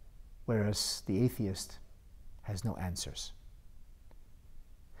 whereas the atheist has no answers.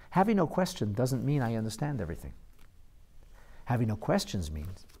 Having no question doesn't mean I understand everything. Having no questions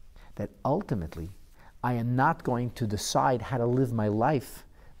means that ultimately I am not going to decide how to live my life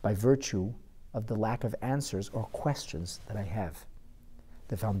by virtue of the lack of answers or questions that I have.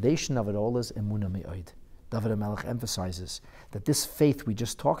 The foundation of it all is emunah me'od. David HaMelech emphasizes that this faith we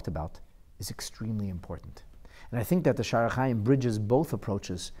just talked about is extremely important. And I think that the Sha'ar HaChaim bridges both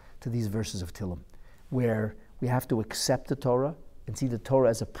approaches to these verses of Tehillim, where we have to accept the Torah and see the Torah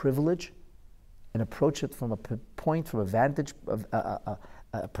as a privilege and approach it from a point, from a vantage, of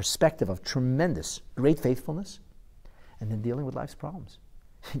a perspective of tremendous, great faithfulness, and then dealing with life's problems.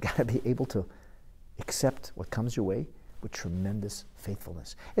 You got to be able to accept what comes your way with tremendous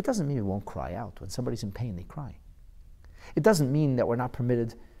faithfulness. It doesn't mean we won't cry out. When somebody's in pain, they cry. It doesn't mean that we're not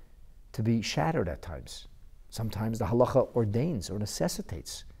permitted to be shattered at times. Sometimes the halacha ordains or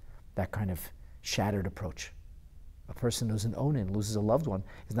necessitates that kind of shattered approach. A person who's an onin, loses a loved one,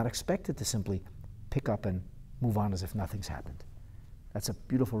 is not expected to simply pick up and move on as if nothing's happened. That's a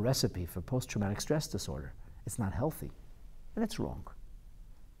beautiful recipe for post-traumatic stress disorder. It's not healthy, and it's wrong.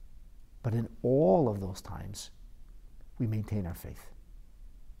 But in all of those times, we maintain our faith.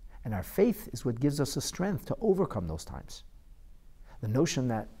 And our faith is what gives us the strength to overcome those times. The notion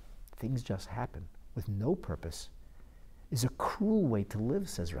that things just happen with no purpose is a cruel way to live,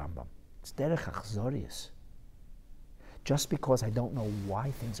 says Rambam. It's derech achzorius. Just because I don't know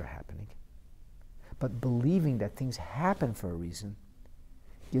why things are happening, but believing that things happen for a reason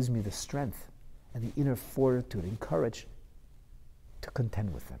gives me the strength and the inner fortitude and courage to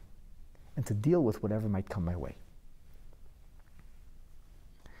contend with them and to deal with whatever might come my way.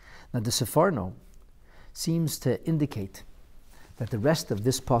 Now the Sefarno seems to indicate that the rest of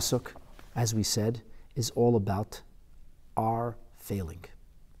this pasuk, as we said, is all about our failing.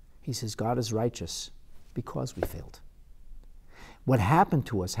 He says God is righteous because we failed. What happened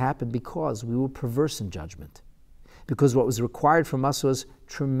to us happened because we were perverse in judgment, because what was required from us was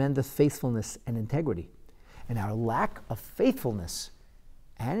tremendous faithfulness and integrity. And our lack of faithfulness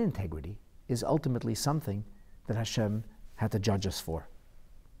and integrity is ultimately something that Hashem had to judge us for.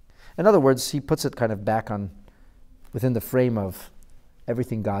 In other words, he puts it kind of back on within the frame of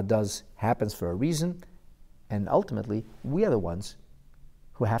everything God does happens for a reason, and ultimately we are the ones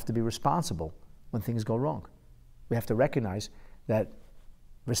who have to be responsible when things go wrong. We have to recognize that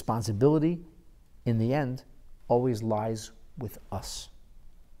responsibility in the end always lies with us.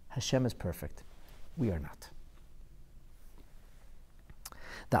 Hashem is perfect. We are not.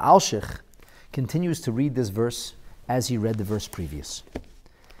 The Alshich continues to read this verse as he read the verse previous.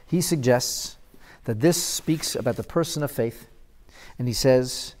 He suggests that this speaks about the person of faith, and he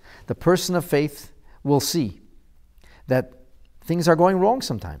says the person of faith will see that things are going wrong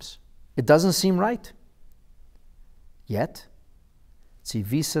sometimes. It doesn't seem right. Yet,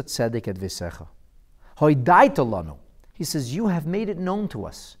 tzivisa tzedek et visecha. Hoidaita lanu. He says, you have made it known to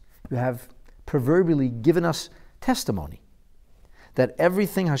us. You have proverbially given us testimony that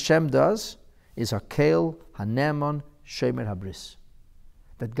everything Hashem does is hakel, hanemon, shemer habris.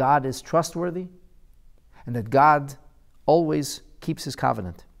 That God is trustworthy and that God always keeps his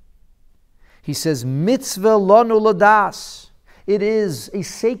covenant. He says, mitzvah lanu ladas. It is a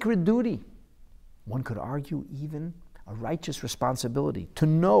sacred duty. One could argue even a righteous responsibility to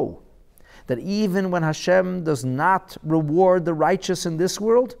know that even when Hashem does not reward the righteous in this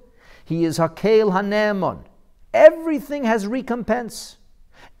world, He is Hakel Hane'emon. Everything has recompense.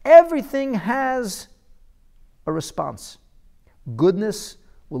 Everything has a response. Goodness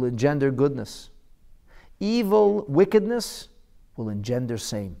will engender goodness. Evil, wickedness will engender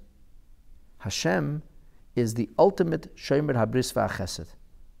same. Hashem is the ultimate Shomer HaBris VaChesed.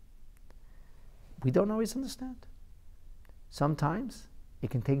 We don't always understand. Sometimes it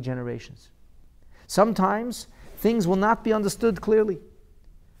can take generations. Sometimes things will not be understood clearly.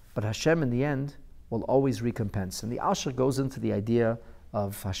 But Hashem in the end will always recompense. And the Alshar goes into the idea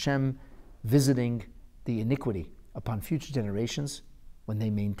of Hashem visiting the iniquity upon future generations when they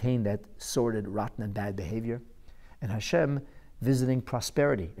maintain that sordid, rotten, and bad behavior. And Hashem visiting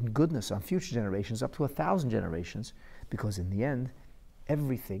prosperity and goodness on future generations, up to 1,000 generations, because in the end,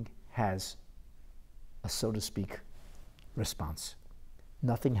 everything has a, so to speak, response.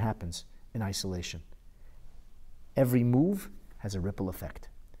 Nothing happens in isolation. Every move has a ripple effect.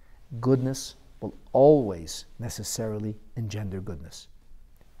 Goodness will always necessarily engender goodness,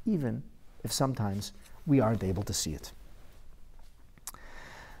 even if sometimes we aren't able to see it.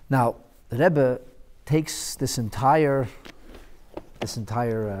 Now, the Rebbe takes this entire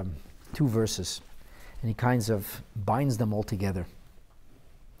 2 verses, and he kinds of binds them all together.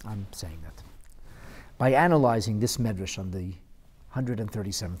 I'm saying that by analyzing this medrash on the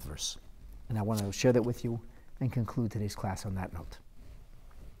 137th verse. And I want to share that with you and conclude today's class on that note.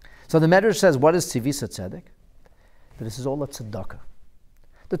 So the medrash says, what is Tzivisa Tzedek? That this is all a tzedakah.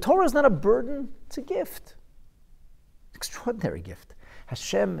 The Torah is not a burden, it's a gift. Extraordinary gift.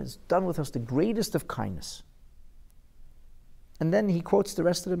 Hashem has done with us the greatest of kindness. And then he quotes the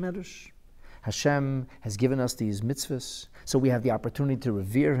rest of the medrash. Hashem has given us these mitzvahs, so we have the opportunity to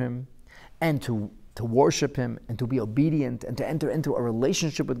revere Him and to worship Him and to be obedient and to enter into a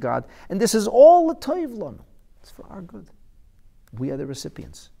relationship with God. And this is all the toiv lanu. It's for our good. We are the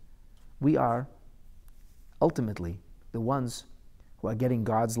recipients. We are ultimately the ones who are getting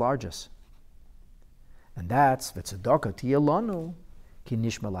God's largesse. And that's v'tzedakah tiyeh lanu ki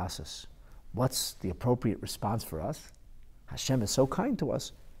nishma lasas. What's the appropriate response for us? Hashem is so kind to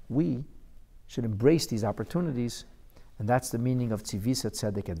us, we should embrace these opportunities, and that's the meaning of Tzivisa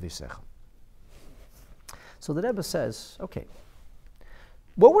Tzedek et Visecha. So the Rebbe says, okay,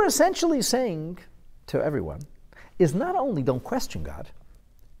 what we're essentially saying to everyone is not only don't question God,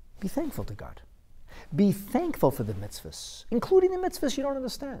 be thankful to God. Be thankful for the mitzvahs, including the mitzvahs you don't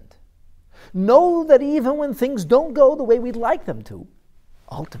understand. Know that even when things don't go the way we'd like them to,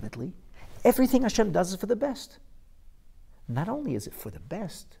 ultimately, everything Hashem does is for the best. Not only is it for the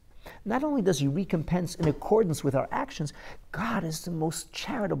best, not only does He recompense in accordance with our actions, God is the most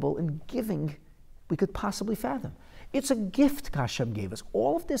charitable and giving we could possibly fathom. It's a gift Hashem gave us.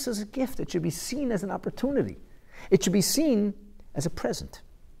 All of this is a gift. It should be seen as an opportunity. It should be seen as a present.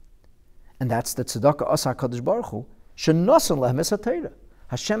 And that's the tzedakah asa HaKadosh Baruch Hu, shenasan lehem es haTorah.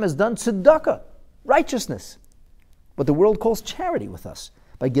 Hashem has done tzedakah, righteousness, what the world calls charity with us,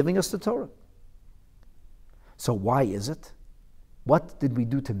 by giving us the Torah. So why is it? What did we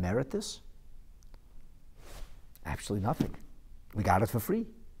do to merit this? Absolutely nothing. We got it for free.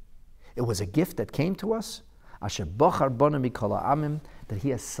 It was a gift that came to us, asher bochar bana mikol ha'amim, that He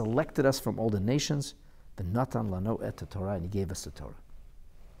has selected us from all the nations, v'natan lano et Torah, and He gave us the Torah.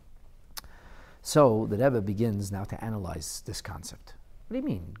 So the Rebbe begins now to analyze this concept. What do you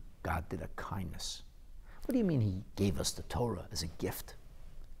mean God did a kindness? What do you mean He gave us the Torah as a gift?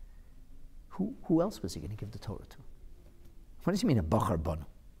 Who else was He going to give the Torah to? What does He mean a bochar bana?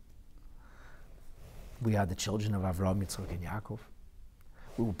 We are the children of Avraham, Yitzchak, and Yaakov.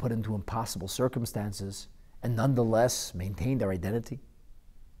 We were put into impossible circumstances and nonetheless maintained our identity.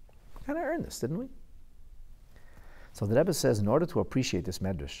 We kind of earned this, didn't we? So the Rebbe says, in order to appreciate this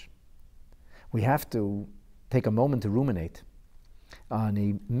medrash, we have to take a moment to ruminate on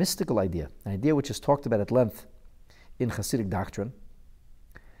a mystical idea, an idea which is talked about at length in Hasidic doctrine,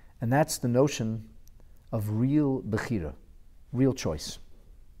 and that's the notion of real bechira, real choice.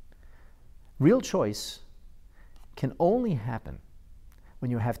 Real choice can only happen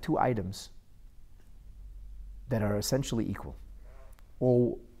when you have two items that are essentially equal,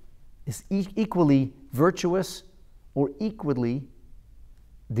 or is equally virtuous or equally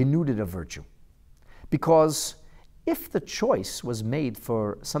denuded of virtue. Because if the choice was made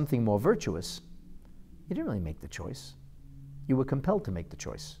for something more virtuous, you didn't really make the choice. You were compelled to make the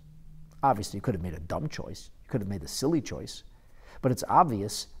choice. Obviously, you could have made a dumb choice. You could have made a silly choice. But it's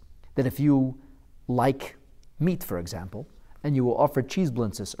obvious that if you like meat, for example, and you were offered cheese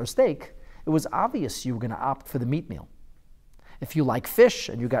blintzes or steak, it was obvious you were going to opt for the meat meal. If you like fish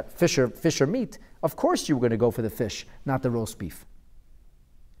and you got fish or meat, of course you were going to go for the fish, not the roast beef.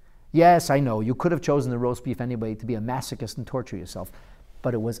 Yes, I know, you could have chosen the roast beef anyway to be a masochist and torture yourself,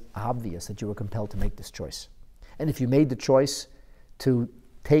 but it was obvious that you were compelled to make this choice. And if you made the choice to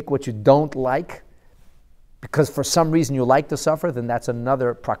take what you don't like, because for some reason you like to suffer, then that's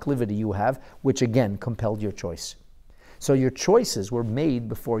another proclivity you have, which again compelled your choice. So your choices were made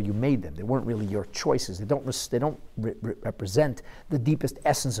before you made them. They weren't really your choices. They don't represent the deepest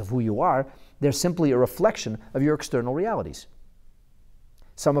essence of who you are. They're simply a reflection of your external realities.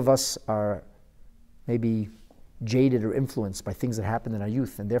 Some of us are maybe jaded or influenced by things that happened in our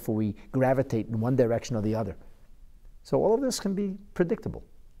youth, and therefore we gravitate in one direction or the other. So all of this can be predictable.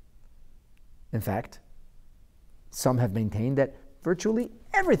 In fact, some have maintained that virtually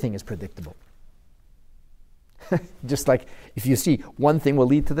everything is predictable. Just like if you see one thing will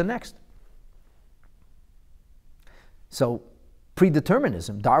lead to the next. So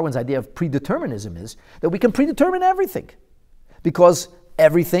predeterminism, Darwin's idea of predeterminism is that we can predetermine everything because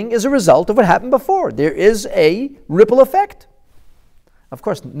everything is a result of what happened before. There is a ripple effect. Of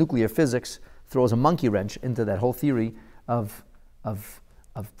course, nuclear physics throws a monkey wrench into that whole theory of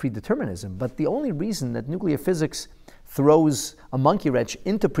predeterminism. But the only reason that nuclear physics throws a monkey wrench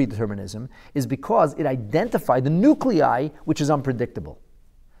into predeterminism is because it identified the nuclei which is unpredictable.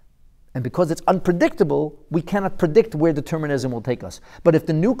 And because it's unpredictable, we cannot predict where determinism will take us. But if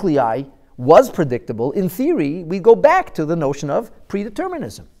the nuclei was predictable, in theory, we go back to the notion of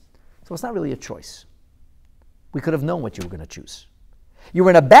predeterminism. So it's not really a choice. We could have known what you were going to choose. You were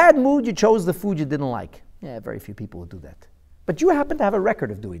in a bad mood, you chose the food you didn't like. Yeah, very few people would do that. But you happen to have a record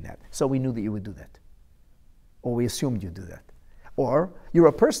of doing that, so we knew that you would do that. Or we assumed you'd do that. Or you're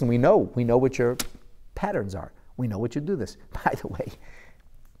a person, we know what your patterns are. We know what you do this. By the way,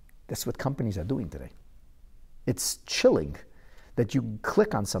 that's what companies are doing today. It's chilling that you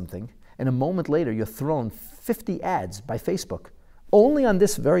click on something and a moment later you're thrown 50 ads by Facebook only on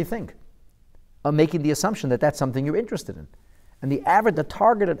this very thing, making the assumption that that's something you're interested in. And the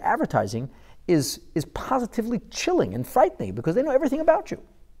targeted advertising is positively chilling and frightening because they know everything about you.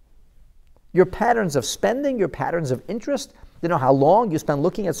 Your patterns of spending, your patterns of interest, they know how long you spend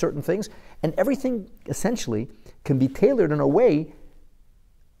looking at certain things, and everything essentially can be tailored in a way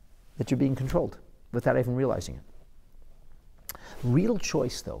that you're being controlled without even realizing it. Real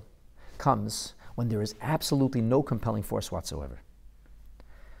choice, though, comes when there is absolutely no compelling force whatsoever.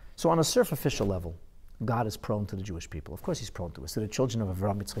 So on a superficial level, God is prone to the Jewish people. Of course he's prone to us, to the children of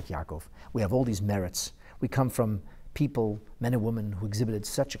Avraham, Yitzchak, Yaakov. We have all these merits. We come from people, men and women, who exhibited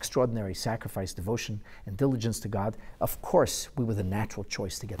such extraordinary sacrifice, devotion, and diligence to God. Of course, we were the natural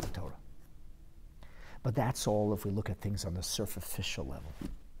choice to get the Torah. But that's all if we look at things on the superficial level.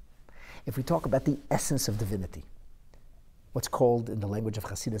 If we talk about the essence of divinity, what's called in the language of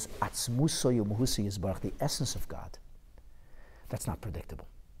Hasidus, Atzmuso Yomuhusi Yisbarach, the essence of God, that's not predictable.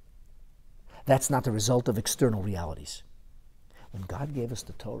 That's not the result of external realities. When God gave us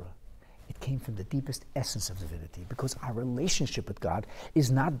the Torah, it came from the deepest essence of divinity because our relationship with God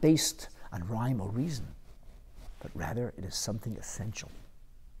is not based on rhyme or reason, but rather it is something essential.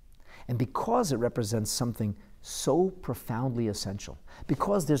 And because it represents something so profoundly essential,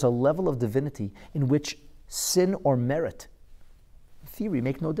 because there's a level of divinity in which sin or merit, in theory,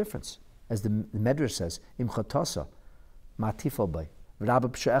 make no difference. As the Medrash says, Im chatasa, ma tifal bay,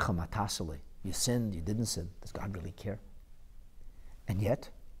 v'rabba p'she'echa ma tasale. You sinned, you didn't sin. Does God really care? And yet,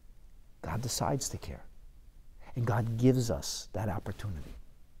 God decides to care. And God gives us that opportunity.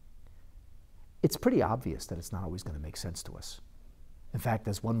 It's pretty obvious that it's not always going to make sense to us. In fact,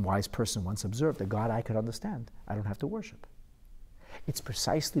 as one wise person once observed, a God I could understand, I don't have to worship. It's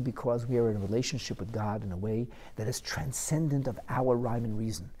precisely because we are in a relationship with God in a way that is transcendent of our rhyme and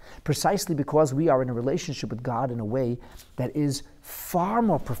reason. Precisely because we are in a relationship with God in a way that is far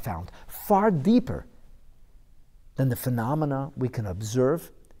more profound, far deeper than the phenomena we can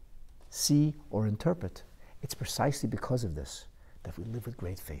observe, see, or interpret. It's precisely because of this that we live with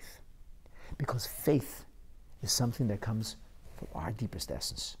great faith. Because faith is something that comes from our deepest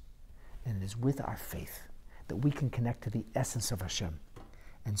essence. And it is with our faith that we can connect to the essence of Hashem.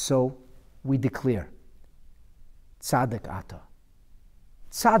 And so we declare, Tzadik ata.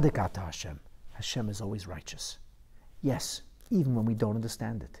 Tzadik ata Hashem. Hashem is always righteous. Yes, even when we don't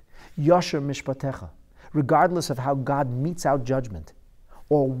understand it. Yasher mishpatecha. Regardless of how God metes out judgment,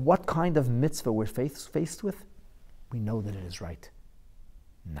 or what kind of mitzvah we're faced with, we know that it is right.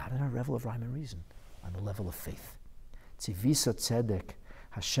 Not on a level of rhyme and reason, on the level of faith. Tzivisa tzedek,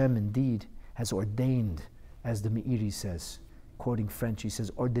 Hashem indeed has ordained, as the Meiri says, quoting French, he says,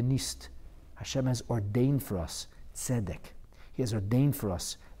 ordoniste. Hashem has ordained for us tzedek. He has ordained for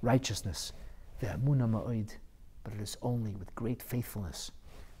us righteousness. Ve'amuna ma'od. But it is only with great faithfulness,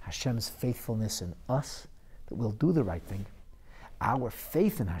 Hashem's faithfulness in us, that we'll do the right thing. Our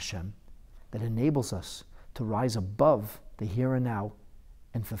faith in Hashem that enables us to rise above the here and now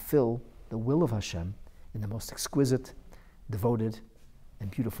and fulfill the will of Hashem in the most exquisite, devoted,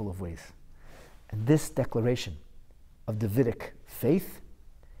 and beautiful of ways. And this declaration of Davidic faith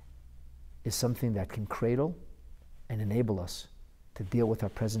is something that can cradle and enable us to deal with our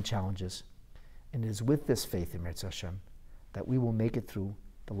present challenges. And it is with this faith in Mirz Hashem that we will make it through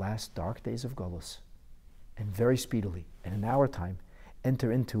the last dark days of Golus, and very speedily, and in our time,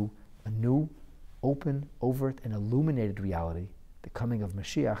 enter into a new, open, overt, and illuminated reality, the coming of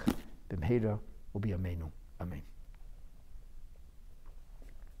Mashiach, B'mheira, will be Amenu. Amen.